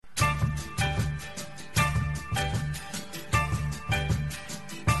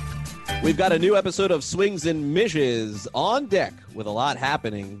We've got a new episode of Swings and Mishes on deck with a lot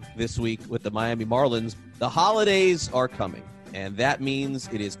happening this week with the Miami Marlins. The holidays are coming, and that means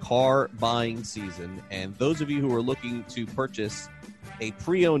it is car buying season. And those of you who are looking to purchase a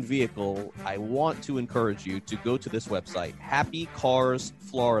pre-owned vehicle, I want to encourage you to go to this website,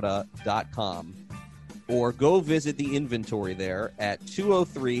 happycarsflorida.com, or go visit the inventory there at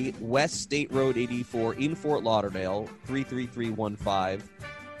 203 West State Road 84 in Fort Lauderdale, 33315.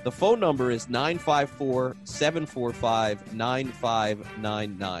 The phone number is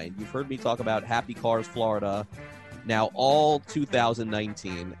 954-745-9599. You've heard me talk about Happy Cars Florida now all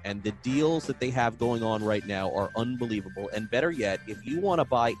 2019, and the deals that they have going on right now are unbelievable. And better yet, if you want to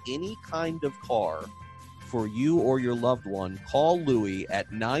buy any kind of car for you or your loved one, call Louie at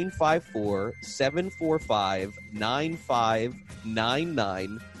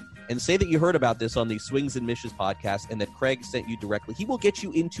 954-745-9599. and say that you heard about this on the Swings and Mishes podcast and that Craig sent you directly. He will get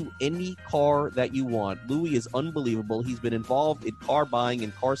you into any car that you want. Louis is unbelievable. He's been involved in car buying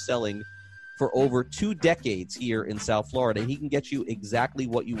and car selling for over 2 decades here in South Florida. He can get you exactly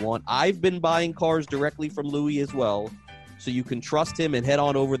what you want. I've been buying cars directly from Louis as well, so you can trust him and head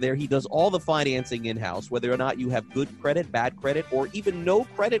on over there. He does all the financing in-house, whether or not you have good credit, bad credit, or even no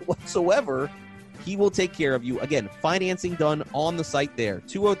credit whatsoever. He will take care of you. Again, financing done on the site there.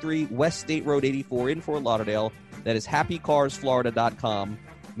 203 West State Road 84 in Fort Lauderdale. That is happycarsflorida.com.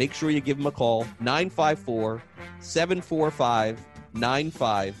 Make sure you give him a call,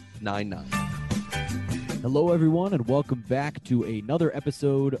 954-745-9599. Hello, everyone, and welcome back to another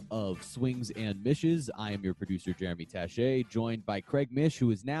episode of Swings and Mishes. I am your producer, Jeremy Taché, joined by Craig Mish, who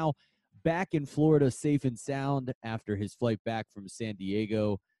is now back in Florida safe and sound after his flight back from San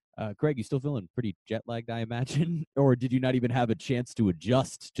Diego. Craig, you still feeling pretty jet-lagged, I imagine? Or did you not even have a chance to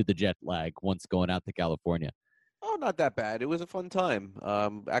adjust to the jet lag once going out to California? Oh, not that bad. It was a fun time.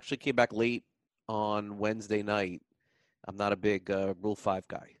 Actually came back late on Wednesday night. I'm not a big Rule 5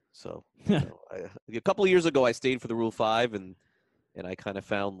 guy. So a couple of years ago, I stayed for the Rule 5, and I kind of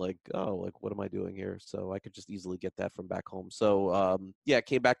found what am I doing here? So I could just easily get that from back home. So,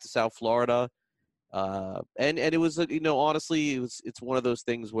 came back to South Florida. And it was, honestly, it's one of those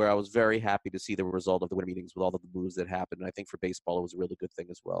things where I was very happy to see the result of the winter meetings with all of the moves that happened. And I think for baseball, it was a really good thing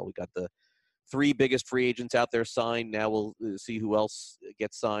as well. We got the 3 biggest free agents out there signed. Now we'll see who else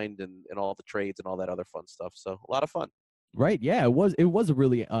gets signed and all the trades and all that other fun stuff. So a lot of fun. Right. Yeah, it was a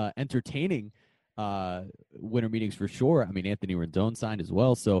really entertaining winter meetings for sure. I mean, Anthony Rendon signed as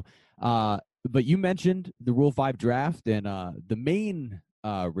well. So, but you mentioned the Rule 5 draft, and the main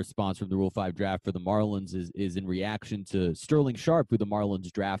response from the Rule 5 draft for the Marlins is in reaction to Sterling Sharp, who the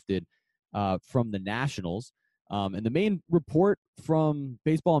Marlins drafted from the Nationals. And the main report from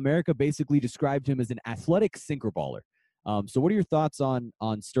Baseball America basically described him as an athletic sinker baller. So what are your thoughts on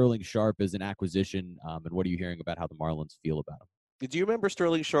Sterling Sharp as an acquisition, and what are you hearing about how the Marlins feel about him? Did you remember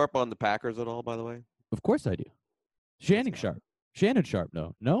Sterling Sharp on the Packers at all, by the way? Of course I do. Shannon Sharp,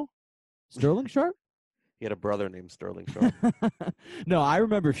 no? Sterling Sharp? He had a brother named Sterling Sharp. No, I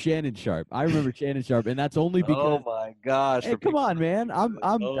remember Shannon Sharp. And that's only because. Oh my gosh! Hey, come on, man! I'm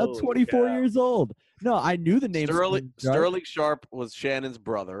 24 years old. No, I knew the name. Sterling Sharp was Shannon's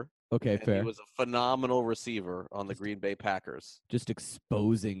brother. Okay, fair. He was a phenomenal receiver on the Green Bay Packers. Just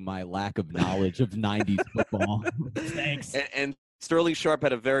exposing my lack of knowledge of '90s football. Thanks. And Sterling Sharp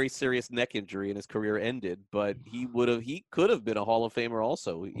had a very serious neck injury and his career ended, but he could have been a Hall of Famer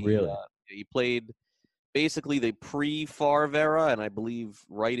also. Really? He played basically the pre-Favre era, and I believe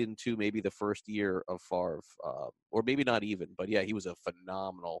right into maybe the first year of Favre, or maybe not even. But yeah, he was a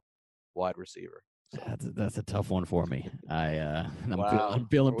phenomenal wide receiver. That's a tough one for me. I'm Wow.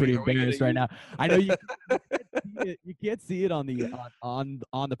 feeling pretty embarrassed right now. I know you can't see it on the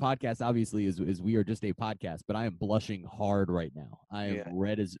podcast, obviously, as we are just a podcast. But I am blushing hard right now. I am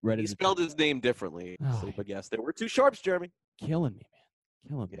red as. He spelled his name differently, but yes, there were 2 Sharps, Jeremy. Killing me, man.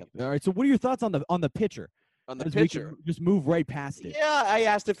 Killing me. All right. So, what are your thoughts on the pitcher? On the pitcher, just move right past it. Yeah, I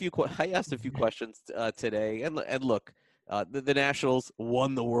asked a few questions today, and look, the Nationals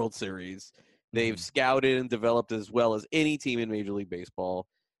won the World Series. They've scouted and developed as well as any team in Major League Baseball.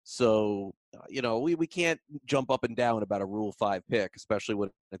 So, we can't jump up and down about a Rule 5 pick, especially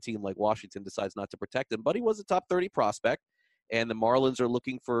when a team like Washington decides not to protect him. But he was a top 30 prospect, and the Marlins are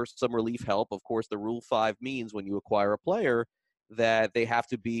looking for some relief help. Of course, the Rule 5 means when you acquire a player that they have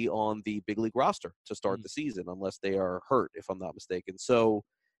to be on the big league roster to start the season unless they are hurt, if I'm not mistaken. So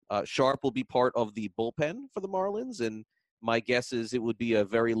Sharp will be part of the bullpen for the Marlins, and my guess is it would be a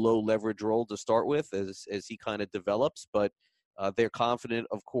very low leverage role to start with as he kind of develops, but they're confident,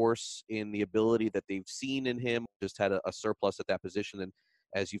 of course, in the ability that they've seen in him, just had a surplus at that position. And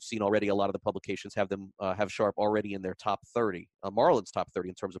as you've seen already, a lot of the publications have them have Sharp already in their top 30, Marlins top 30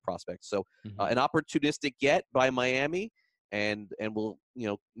 in terms of prospects. So an opportunistic get by Miami, and will,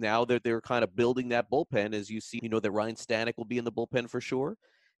 now they're kind of building that bullpen, as you see, that Ryan Stanek will be in the bullpen for sure.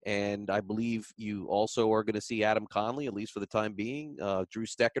 And I believe you also are going to see Adam Conley, at least for the time being. Drew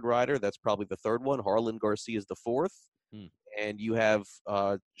Steckenrider, that's probably the third one. Harlan Garcia is the fourth. And you have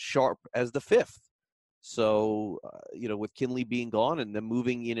Sharp as the fifth. So, with Kinley being gone and them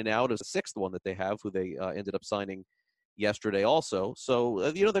moving in and out as the sixth one that they have, who they ended up signing yesterday also.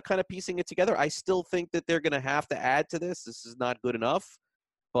 So, they're kind of piecing it together. I still think that they're going to have to add to this. This is not good enough.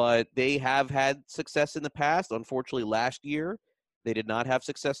 But they have had success in the past. Unfortunately, last year, they did not have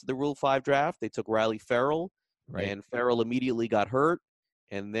success in the Rule 5 draft. They took Riley Ferrell, and Ferrell immediately got hurt.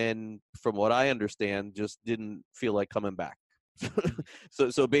 And then, from what I understand, just didn't feel like coming back.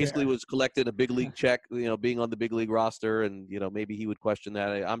 so basically was collecting a big league check, being on the big league roster, and maybe he would question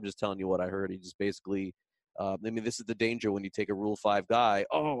that. I'm just telling you what I heard. He just basically, this is the danger when you take a Rule 5 guy.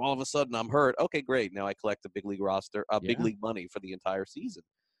 Oh, all of a sudden I'm hurt. Okay, great. Now I collect a big league roster, big league money for the entire season.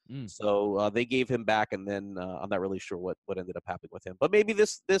 So they gave him back, and then I'm not really sure what ended up happening with him. But maybe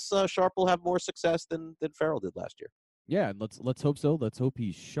this Sharp will have more success than Farrell did last year. Yeah, let's hope so. Let's hope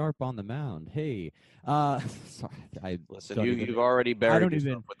he's sharp on the mound. Hey, sorry, listen, you've already buried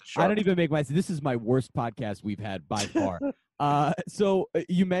yourself with the Sharp. I don't even make this is my worst podcast we've had by far. So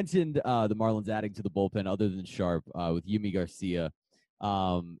you mentioned the Marlins adding to the bullpen other than Sharp with Yimi Garcia.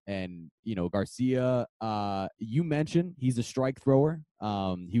 And Garcia, you mentioned he's a strike thrower.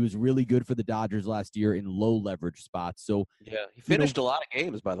 He was really good for the Dodgers last year in low leverage spots. So yeah, he finished a lot of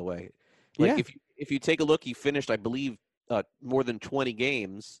games, by the way. If you take a look, he finished, I believe, more than 20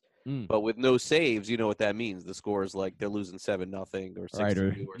 games, but with no saves. You know what that means? The score is like they're losing 7-0 or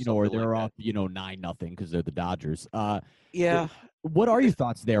 6-2 or they're up 9-0 because they're the Dodgers. Yeah. What are your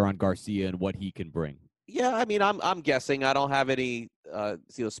thoughts there on Garcia and what he can bring? Yeah, I'm guessing. I don't have any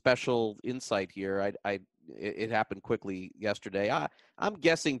special insight here. It happened quickly yesterday. I'm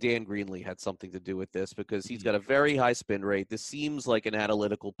guessing Dan Greenlee had something to do with this because he's got a very high spin rate. This seems like an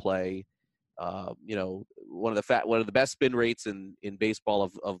analytical play. One of the best spin rates in baseball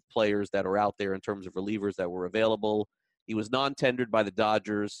of players that are out there in terms of relievers that were available. He was non-tendered by the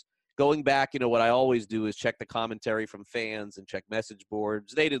Dodgers. Going back, what I always do is check the commentary from fans and check message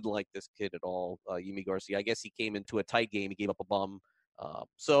boards. They didn't like this kid at all, Yimi Garcia. I guess he came into a tight game. He gave up a bum.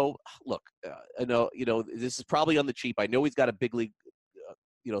 So, look, I know, this is probably on the cheap. I know he's got a big league,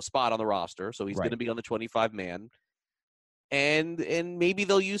 spot on the roster, so he's going to be on the 25-man. And maybe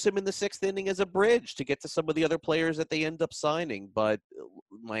they'll use him in the sixth inning as a bridge to get to some of the other players that they end up signing. But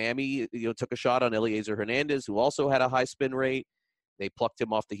Miami, took a shot on Eliezer Hernandez, who also had a high spin rate. They plucked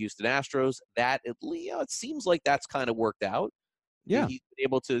him off the Houston Astros. That, it seems like that's kind of worked out. Yeah. He's been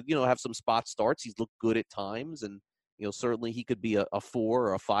able to, have some spot starts. He's looked good at times. And, certainly he could be a 4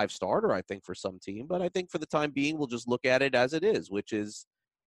 or a 5 starter, I think, for some team. But I think for the time being, we'll just look at it as it is, which is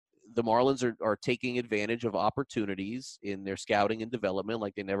the Marlins are taking advantage of opportunities in their scouting and development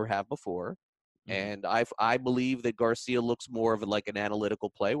like they never have before. And I believe that Garcia looks more of like an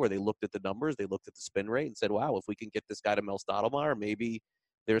analytical play where they looked at the numbers, they looked at the spin rate and said, wow, if we can get this guy to Mel Stottlemyre, maybe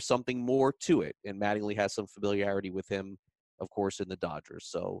there's something more to it. And Mattingly has some familiarity with him, of course, in the Dodgers.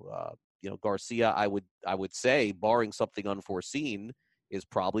 So, Garcia, I would say, barring something unforeseen, is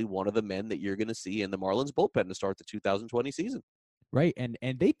probably one of the men that you're going to see in the Marlins bullpen to start the 2020 season. Right, and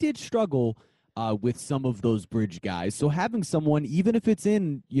they did struggle with some of those bridge guys. So having someone, even if it's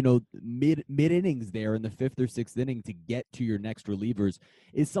in mid innings there in the 5th or 6th inning to get to your next relievers,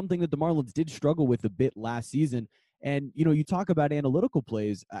 is something that the Marlins did struggle with a bit last season. And you talk about analytical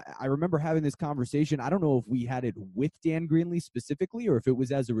plays. I remember having this conversation. I don't know if we had it with Dan Greenlee specifically or if it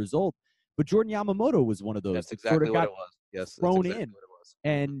was as a result. But Jordan Yamamoto was one of those. That's exactly what it was. Yes, thrown in.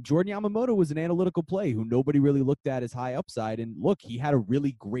 And Jordan Yamamoto was an analytical play who nobody really looked at as high upside. And look, he had a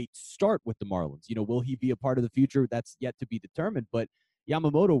really great start with the Marlins. Will he be a part of the future? That's yet to be determined. But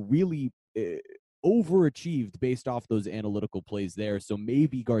Yamamoto really overachieved based off those analytical plays there. So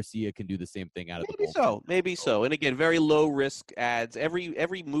maybe Garcia can do the same thing out of the bullpen. Maybe so. And again, very low risk ads.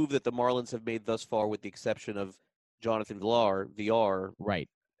 Every move that the Marlins have made thus far, with the exception of Jonathan VR, right?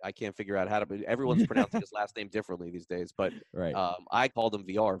 I can't figure out how to. Everyone's pronouncing his last name differently these days, but right. I called him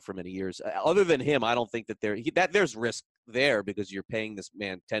VR for many years. Other than him, I don't think that there's risk there because you're paying this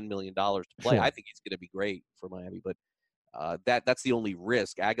man $10 million to play. Sure. I think he's going to be great for Miami, but that's the only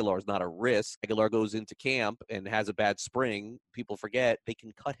risk. Aguilar is not a risk. Aguilar goes into camp and has a bad spring. People forget they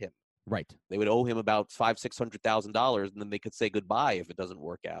can cut him. Right. They would owe him about $500,000-$600,000, and then they could say goodbye if it doesn't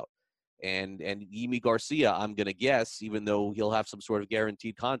work out. And Yimi Garcia, I'm going to guess, even though he'll have some sort of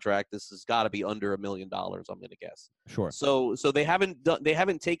guaranteed contract, this has got to be under $1 million, I'm going to guess. Sure. So they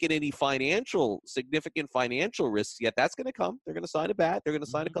haven't taken any significant financial risks yet. That's going to come. They're going to sign a bat. They're going to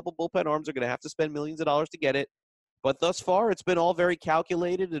sign a couple bullpen arms. They're going to have to spend millions of dollars to get it. But thus far, it's been all very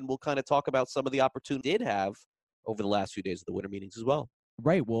calculated, and we'll kind of talk about some of the opportunity did have over the last few days of the winter meetings as well.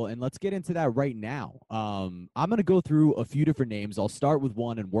 Right. Well, and let's get into that right now. I'm going to go through a few different names. I'll start with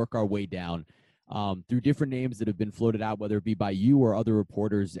one and work our way down through different names that have been floated out, whether it be by you or other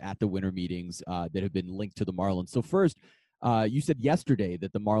reporters at the winter meetings that have been linked to the Marlins. So first, you said yesterday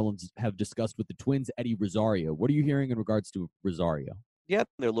that the Marlins have discussed with the Twins Eddie Rosario. What are you hearing in regards to Rosario? Yeah,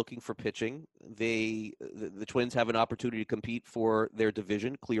 they're looking for pitching. The Twins have an opportunity to compete for their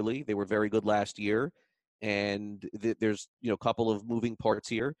division. Clearly, they were very good last year. And there's a couple of moving parts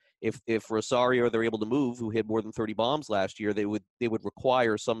here. If Rosario they're able to move, who hit more than 30 bombs last year, they would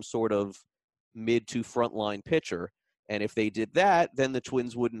require some sort of mid to frontline pitcher. And if they did that, then the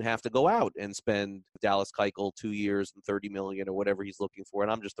Twins wouldn't have to go out and spend Dallas Keuchel 2 years and $30 million or whatever he's looking for.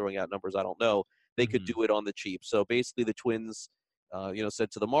 And I'm just throwing out numbers I don't know. They could do it on the cheap. So basically, the Twins,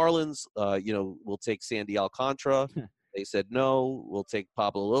 said to the Marlins, we'll take Sandy Alcantara. They said no. We'll take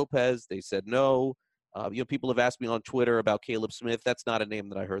Pablo Lopez. They said no. People have asked me on Twitter about Caleb Smith. That's not a name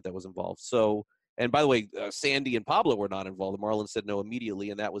that I heard that was involved. So, and by the way, Sandy and Pablo were not involved. The Marlins said no immediately,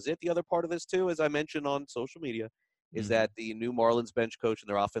 and that was it. The other part of this, too, as I mentioned on social media, is that the new Marlins bench coach and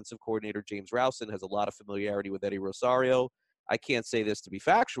their offensive coordinator, James Rowson, has a lot of familiarity with Eddie Rosario. I can't say this to be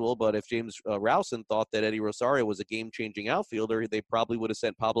factual, but if James Rowson thought that Eddie Rosario was a game-changing outfielder, they probably would have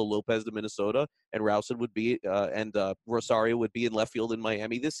sent Pablo Lopez to Minnesota, and Rowson would be Rosario would be in left field in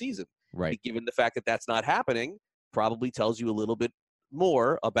Miami this season. Right. Given the fact that that's not happening, probably tells you a little bit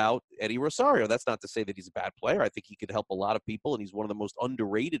more about Eddie Rosario. That's not to say that he's a bad player. I think he could help a lot of people, and he's one of the most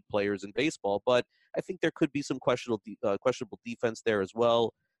underrated players in baseball. But I think there could be some questionable defense there as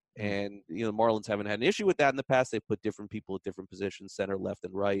well. And, Marlins haven't had an issue with that in the past. They've put different people at different positions, center, left,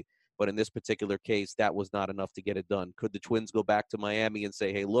 and right. But in this particular case, that was not enough to get it done. Could the Twins go back to Miami and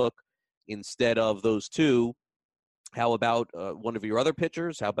say, hey, look, instead of those two, how about one of your other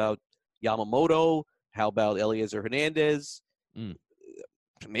pitchers? How about Yamamoto? How about Eliezer Hernandez?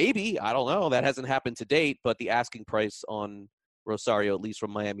 Maybe. I don't know. That hasn't happened to date, but the asking price on Rosario, at least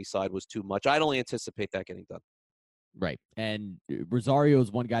from Miami side, was too much. I don't anticipate that getting done. Right. And Rosario is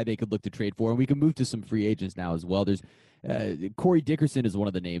one guy they could look to trade for. And we can move to some free agents now as well. There's Corey Dickerson is one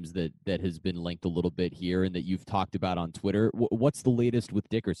of the names that has been linked a little bit here and that you've talked about on Twitter. What's the latest with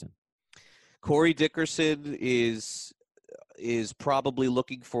Dickerson? Corey Dickerson is probably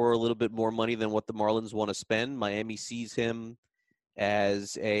looking for a little bit more money than what the Marlins want to spend. Miami sees him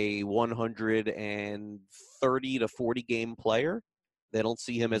as a 130 to 40 game player. They don't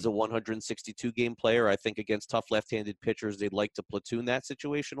see him as a 162 game player. I think against tough left-handed pitchers, they'd like to platoon that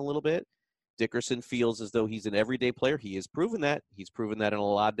situation a little bit. Dickerson feels as though he's an everyday player. He has proven that. He's proven that in a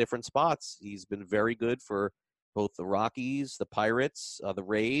lot of different spots. He's been very good for both the Rockies, the Pirates, the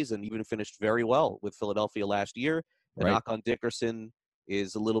Rays, and even finished very well with Philadelphia last year. The knock on Dickerson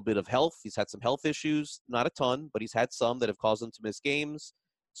is a little bit of health. He's had some health issues, not a ton, but he's had some that have caused him to miss games.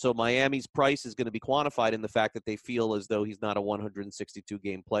 So Miami's price is going to be quantified in the fact that they feel as though he's not a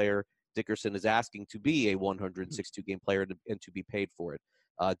 162-game player. Dickerson is asking to be a 162-game player and to be paid for it.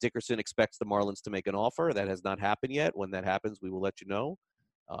 Dickerson expects the Marlins to make an offer. That has not happened yet. When that happens, we will let you know.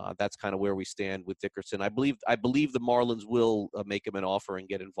 That's kind of where we stand with Dickerson. I believe the Marlins will make him an offer and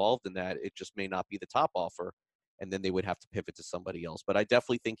get involved in that. It just may not be the top offer, and then they would have to pivot to somebody else. But I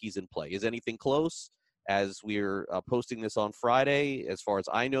definitely think he's in play. Is anything close? As we're posting this on Friday, as far as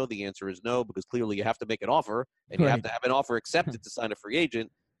I know, the answer is no, because clearly you have to make an offer, and you have to have an offer accepted to sign a free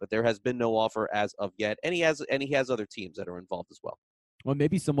agent. But there has been no offer as of yet, and he has other teams that are involved as well. Well,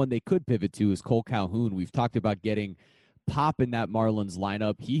 maybe someone they could pivot to is Cole Calhoun. We've talked about getting pop in that Marlins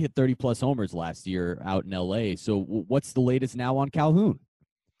lineup. He hit 30-plus homers last year out in L.A. So what's the latest now on Calhoun?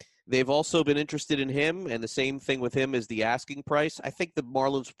 They've also been interested in him, and the same thing with him is the asking price. I think the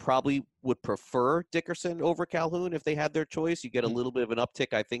Marlins probably would prefer Dickerson over Calhoun if they had their choice. You get a little bit of an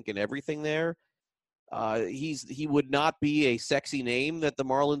uptick, I think, in everything there. He would not be a sexy name that the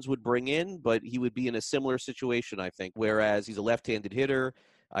Marlins would bring in, but he would be in a similar situation, I think, whereas he's a left-handed hitter.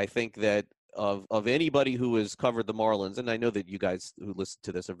 I think that of anybody who has covered the Marlins, and I know that you guys who listen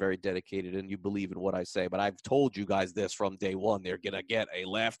to this are very dedicated and you believe in what I say, but I've told you guys this from day one. They're going to get a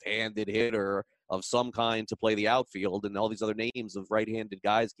left-handed hitter of some kind to play the outfield, and all these other names of right-handed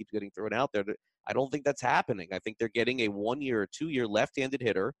guys keep getting thrown out there. I don't think that's happening. I think they're getting a 1 year or 2 year left-handed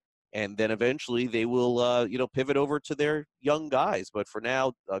hitter and then eventually they will, pivot over to their young guys. But for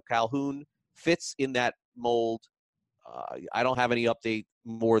now, Calhoun fits in that mold. I don't have any update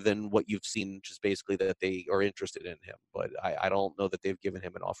more than what you've seen, just basically that they are interested in him. But I don't know that they've given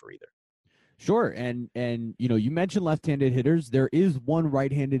him an offer either. Sure, and you mentioned left-handed hitters. There is one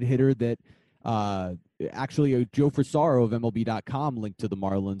right-handed hitter that actually Joe Frisaro of MLB.com linked to the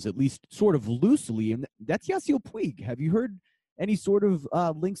Marlins, at least sort of loosely, and that's Yasiel Puig. Have you heard any sort of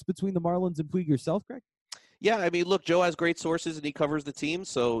links between the Marlins and Puig yourself, Greg? Yeah, I mean, look, Joe has great sources and he covers the team,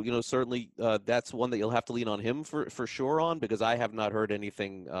 so certainly that's one that you'll have to lean on him for sure on, because I have not heard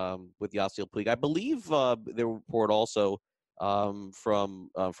anything with Yasiel Puig. I believe there were report also from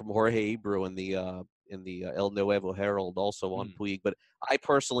Jorge Ebro in the El Nuevo Herald also on Puig, but I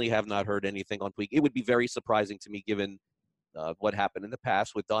personally have not heard anything on Puig. It would be very surprising to me given what happened in the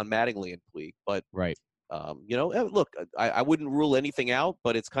past with Don Mattingly and Puig, but right. Look, I wouldn't rule anything out,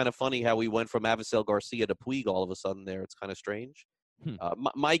 but it's kind of funny how we went from Avisail Garcia to Puig all of a sudden there. It's kind of strange.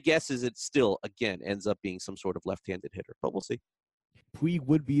 My guess is it still, again, ends up being some sort of left-handed hitter, but we'll see. Puig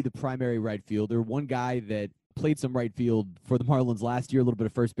would be the primary right fielder. One guy that played some right field for the Marlins last year, a little bit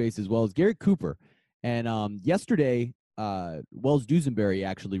of first base as well, as Garrett Cooper. And yesterday, Wells Dusenberry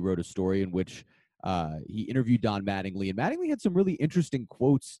actually wrote a story in which he interviewed Don Mattingly, and Mattingly had some really interesting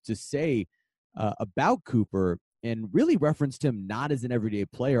quotes to say about Cooper, and really referenced him not as an everyday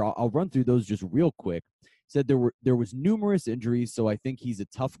player. I'll run through those just real quick. Said there was numerous injuries, so I think he's a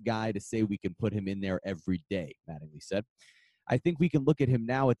tough guy to say we can put him in there every day, Mattingly said. I think we can look at him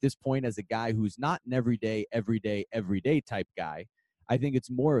now at this point as a guy who's not an everyday type guy. I think it's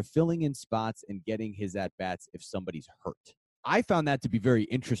more of filling in spots and getting his at-bats if somebody's hurt. I found that to be very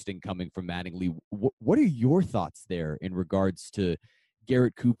interesting coming from Mattingly. What are your thoughts there in regards to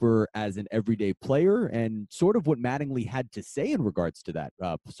Garrett Cooper as an everyday player and sort of what Mattingly had to say in regards to that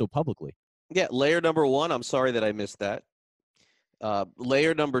so publicly? Yeah, layer number one, I'm sorry that I missed that.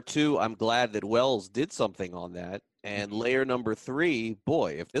 Layer number two, I'm glad that Wells did something on that. And layer number three,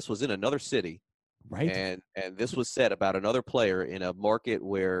 boy, if this was in another city, right, and this was said about another player in a market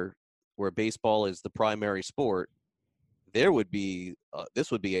where baseball is the primary sport, there would be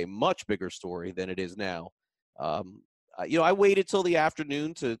this would be a much bigger story than it is now. I waited till the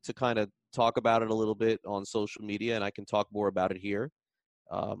afternoon to kind of talk about it a little bit on social media, and I can talk more about it here.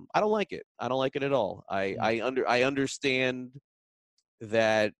 I don't like it. I don't like it at all. I understand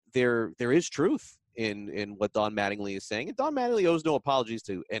that there is truth in what Don Mattingly is saying, and Don Mattingly owes no apologies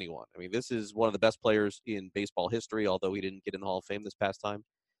to anyone. I mean, this is one of the best players in baseball history, although he didn't get in the Hall of Fame this past time.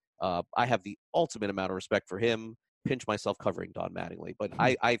 I have the ultimate amount of respect for him. Pinch myself covering Don Mattingly, but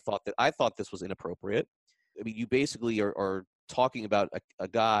I thought this was inappropriate. I mean, you basically are talking about a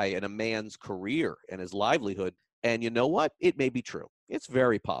guy and a man's career and his livelihood, and you know what? It may be true. It's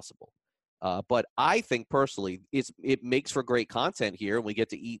very possible. But I think personally, it makes for great content here, and we get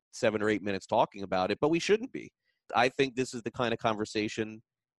to eat 7 or 8 minutes talking about it, but we shouldn't be. I think this is the kind of conversation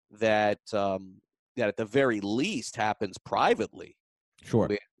that at the very least happens privately. Sure.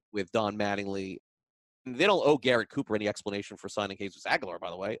 With Don Mattingly. They don't owe Garrett Cooper any explanation for signing Jesus Aguilar, by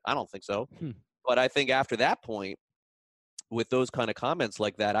the way. I don't think so. But I think after that point, with those kind of comments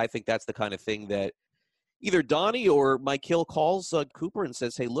like that, I think that's the kind of thing that either Donnie or Mike Hill calls Cooper and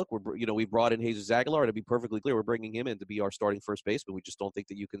says, hey, look, we brought in Jesus Aguilar. To be perfectly clear, we're bringing him in to be our starting first baseman. We just don't think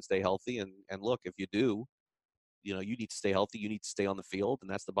that you can stay healthy. And look, if you do, you need to stay healthy. You need to stay on the field, and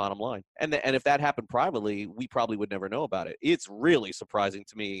that's the bottom line. And if that happened privately, we probably would never know about it. It's really surprising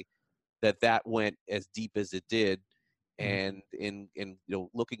to me that went as deep as it did. And in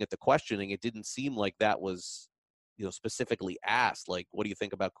looking at the questioning, it didn't seem like that was specifically asked, like, what do you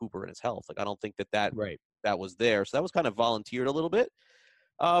think about Cooper and his health? Like, I don't think that was there. So that was kind of volunteered a little bit.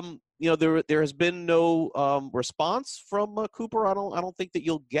 There has been no response from Cooper. I don't think that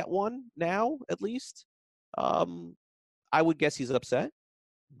you'll get one now, at least. I would guess he's upset.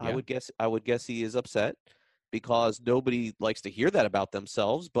 Yeah. I would guess he is upset because nobody likes to hear that about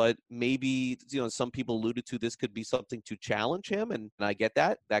themselves. But maybe some people alluded to this could be something to challenge him, and I get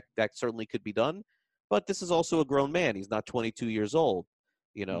that. That certainly could be done. But this is also a grown man. He's not 22 years old.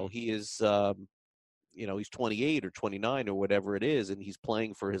 He is. He's 28 or 29 or whatever it is, and he's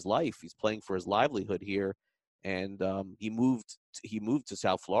playing for his life. He's playing for his livelihood here. And he moved to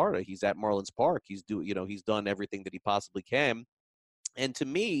South Florida. He's at Marlins Park. He's done everything that he possibly can. And to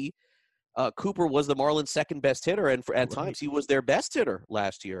me, Cooper was the Marlins' second best hitter, and at times he was their best hitter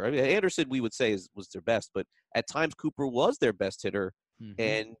last year. I mean, Anderson, we would say was their best, but at times Cooper was their best hitter,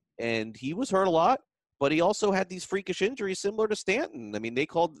 and he was hurt a lot. But he also had these freakish injuries similar to Stanton. I mean,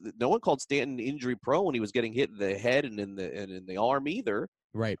 no one called Stanton injury prone when he was getting hit in the head and in the arm either.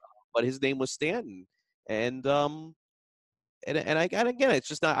 Right. but his name was Stanton. And again, it's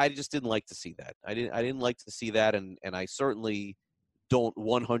just not. I just didn't like to see that. I didn't like to see that, and I certainly don't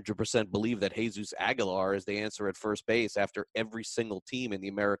 100% believe that Jesus Aguilar is the answer at first base after every single team in the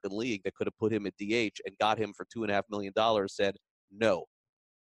American League that could have put him at DH and got him for $2.5 million said no.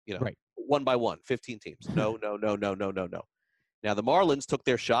 Right. One by one, 15 teams. No, no, no, no, no, no, no. Now the Marlins took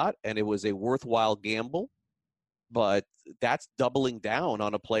their shot, and it was a worthwhile gamble. But that's doubling down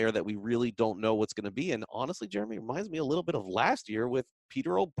on a player that we really don't know what's going to be. And honestly, Jeremy, reminds me a little bit of last year with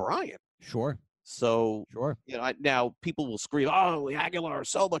Peter O'Brien. Sure. So, Sure. Now people will scream, oh, Aguilar is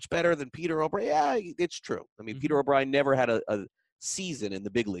so much better than Peter O'Brien. Yeah, it's true. I mean, Peter O'Brien never had a season in the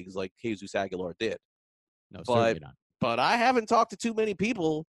big leagues like Jesus Aguilar did. No, certainly not. But I haven't talked to too many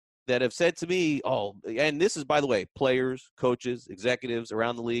people that have said to me, oh, and this is, by the way, players, coaches, executives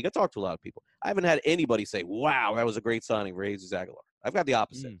around the league. I talked to a lot of people. I haven't had anybody say, wow, that was a great signing for Jesus Aguilar. I've got the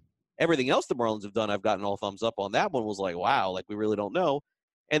opposite. Everything else the Marlins have done, I've gotten all thumbs up on. That one was like, wow, like we really don't know.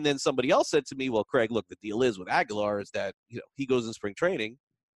 And then somebody else said to me, well, Craig, look, the deal is with Aguilar is that, he goes in spring training,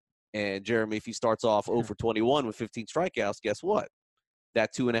 and Jeremy, if he starts off 0 for 21 with 15 strikeouts, guess what? That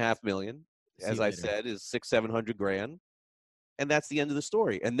 $2.5 million, as I said, is $600,000-$700,000. And that's the end of the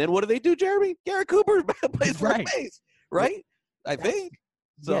story. And then what do they do, Jeremy? Garrett Cooper plays first base, right? I think.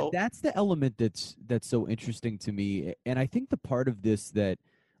 So yeah, that's the element that's so interesting to me. And I think the part of this that,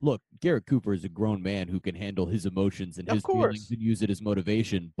 look, Garrett Cooper is a grown man who can handle his emotions and his feelings and use it as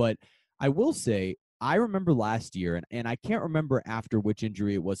motivation. But I will say, I remember last year, and I can't remember after which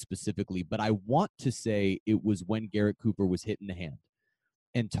injury it was specifically, but I want to say it was when Garrett Cooper was hit in the hand.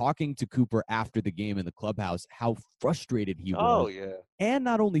 And talking to Cooper after the game in the clubhouse, how frustrated he was. Oh, yeah. And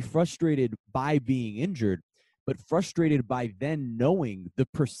not only frustrated by being injured, but frustrated by then knowing the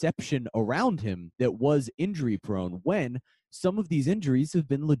perception around him that was injury prone when some of these injuries have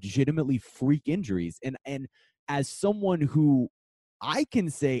been legitimately freak injuries. And as someone who I can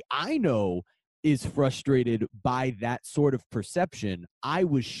say I know is frustrated by that sort of perception, I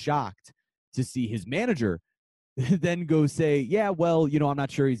was shocked to see his manager then go say, yeah, well, I'm not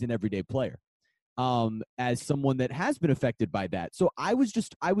sure he's an everyday player, as someone that has been affected by that. So I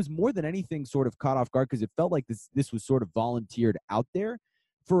was more than anything sort of caught off guard because it felt like this was sort of volunteered out there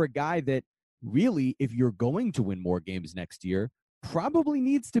for a guy that really, if you're going to win more games next year, probably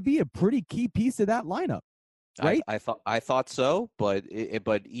needs to be a pretty key piece of that lineup. Right? I thought so, but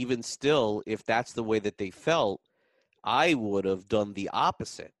even still, if that's the way that they felt, I would have done the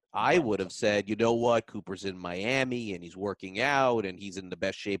opposite. I would have said, you know what, Cooper's in Miami and he's working out and he's in the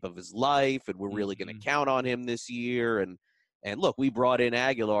best shape of his life and we're really going to count on him this year. And look, we brought in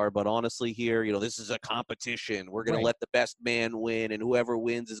Aguilar, but honestly here, this is a competition. We're going to let the best man win, and whoever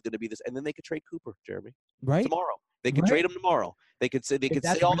wins is going to be this. And then they could trade Cooper, Jeremy, tomorrow. They could trade him tomorrow. They could say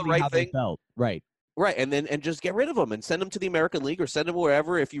all the right things. Right. Right, and just get rid of him and send him to the American League or send him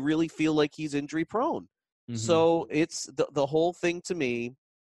wherever if you really feel like he's injury prone. So it's the whole thing to me.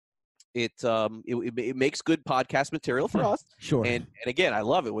 It makes good podcast material for us. Sure. And again, I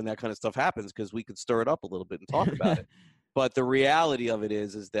love it when that kind of stuff happens because we can stir it up a little bit and talk about it. But the reality of it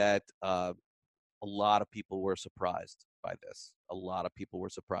is that a lot of people were surprised by this. A lot of people were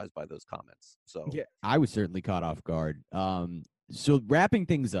surprised by those comments. So yeah, I was certainly caught off guard. So wrapping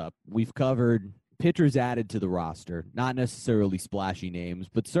things up, we've covered pitchers added to the roster, not necessarily splashy names,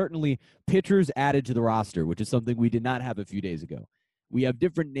 but certainly pitchers added to the roster, which is something we did not have a few days ago. We have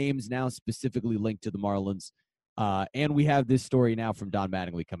different names now specifically linked to the Marlins, and we have this story now from Don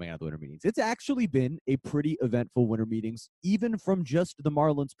Mattingly coming out of the winter meetings. It's actually been a pretty eventful winter meetings, even from just the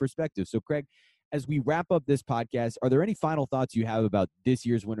Marlins perspective. So, Craig, as we wrap up this podcast, are there any final thoughts you have about this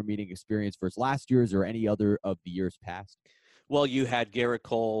year's winter meeting experience versus last year's or any other of the years past? Well, you had Garrett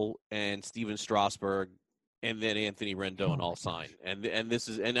Cole and Steven Strasburg, and then Anthony Rendon all signed, and this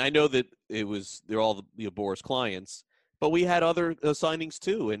is, and I know that they're all the Boras clients, but we had other signings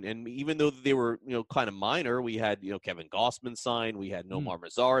too, and even though they were kind of minor, we had Kevin Gausman signed, we had Nomar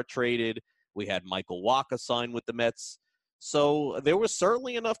Mazara traded, we had Michael Wacha signed with the Mets, so there was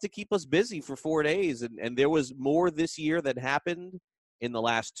certainly enough to keep us busy for 4 days, and there was more this year that happened in the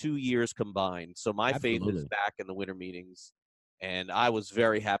last 2 years combined. So my faith is back in the winter meetings. And I was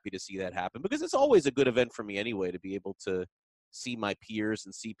very happy to see that happen because it's always a good event for me anyway to be able to see my peers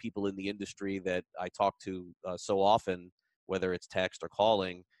and see people in the industry that I talk to so often, whether it's text or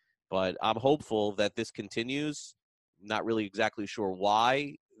calling. But I'm hopeful that this continues. Not really exactly sure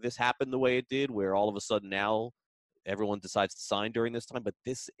why this happened the way it did, where all of a sudden now everyone decides to sign during this time. But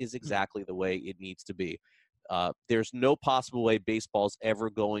this is exactly the way it needs to be. There's no possible way baseball's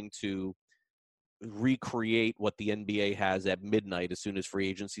ever going to recreate what the NBA has at midnight as soon as free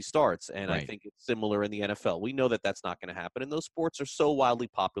agency starts. And I Right. think it's similar in the NFL. We know that that's not going to happen. And those sports are so wildly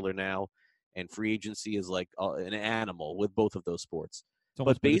popular now. And free agency is like an animal with both of those sports. It's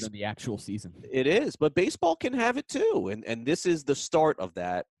almost better than the actual season. It is. But baseball can have it too. And this is the start of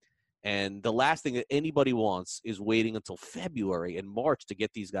that. And the last thing that anybody wants is waiting until February and March to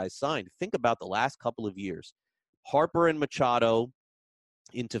get these guys signed. Think about the last couple of years. Harper and Machado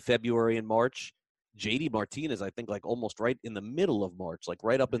into February and March. JD Martinez, I think, like almost right in the middle of March, like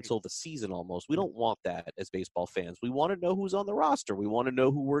right up until the season almost. We don't want that as baseball fans. We want to know who's on the roster. We want to know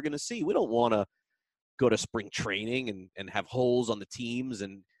who we're going to see. We don't want to go to spring training and have holes on the teams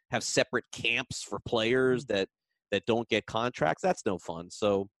and have separate camps for players that don't get contracts. That's no fun.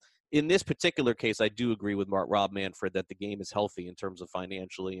 So in this particular case, I do agree with Rob Manfred that the game is healthy in terms of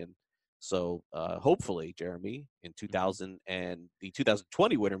financially. And so hopefully, Jeremy, in 2000 and the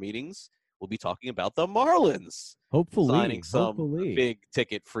 2020 winter meetings, we'll be talking about the Marlins signing some big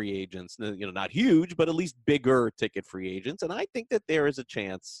ticket free agents. Not huge, but at least bigger ticket free agents. And I think that there is a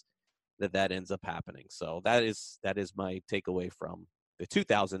chance that ends up happening. So that is my takeaway from the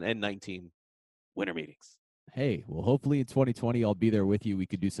 2019 winter meetings. Hey, well, hopefully in 2020, I'll be there with you. We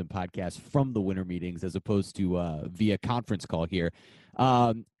could do some podcasts from the winter meetings as opposed to via conference call here.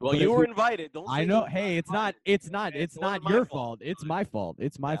 Well, you were invited. Don't. I know. Hey, it's not your fault. It's my fault.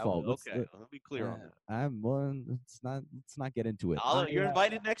 It's my fault. Okay, I'll be clear on that. Let's not get into it. You're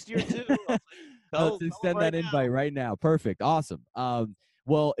invited next year too. Let's extend that invite right now. Perfect. Awesome.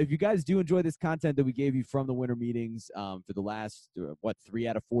 Well, if you guys do enjoy this content that we gave you from the winter meetings for the last 3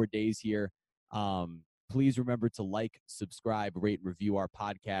 out of 4 days here, please remember to like, subscribe, rate, and review our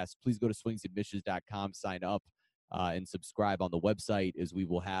podcast. Please go to swingsadmissions.com, sign up, and subscribe on the website, as we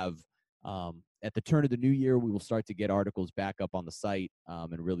will have at the turn of the new year, we will start to get articles back up on the site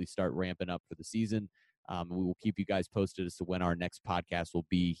and really start ramping up for the season. We will keep you guys posted as to when our next podcast will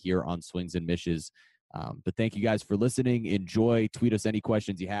be here on Swings and Mishes. But thank you guys for listening. Enjoy. Tweet us any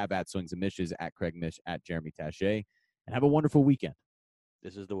questions you have at Swings and Mishes, at Craig Mish, at Jeremy Taché, and have a wonderful weekend.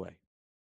 This is the way.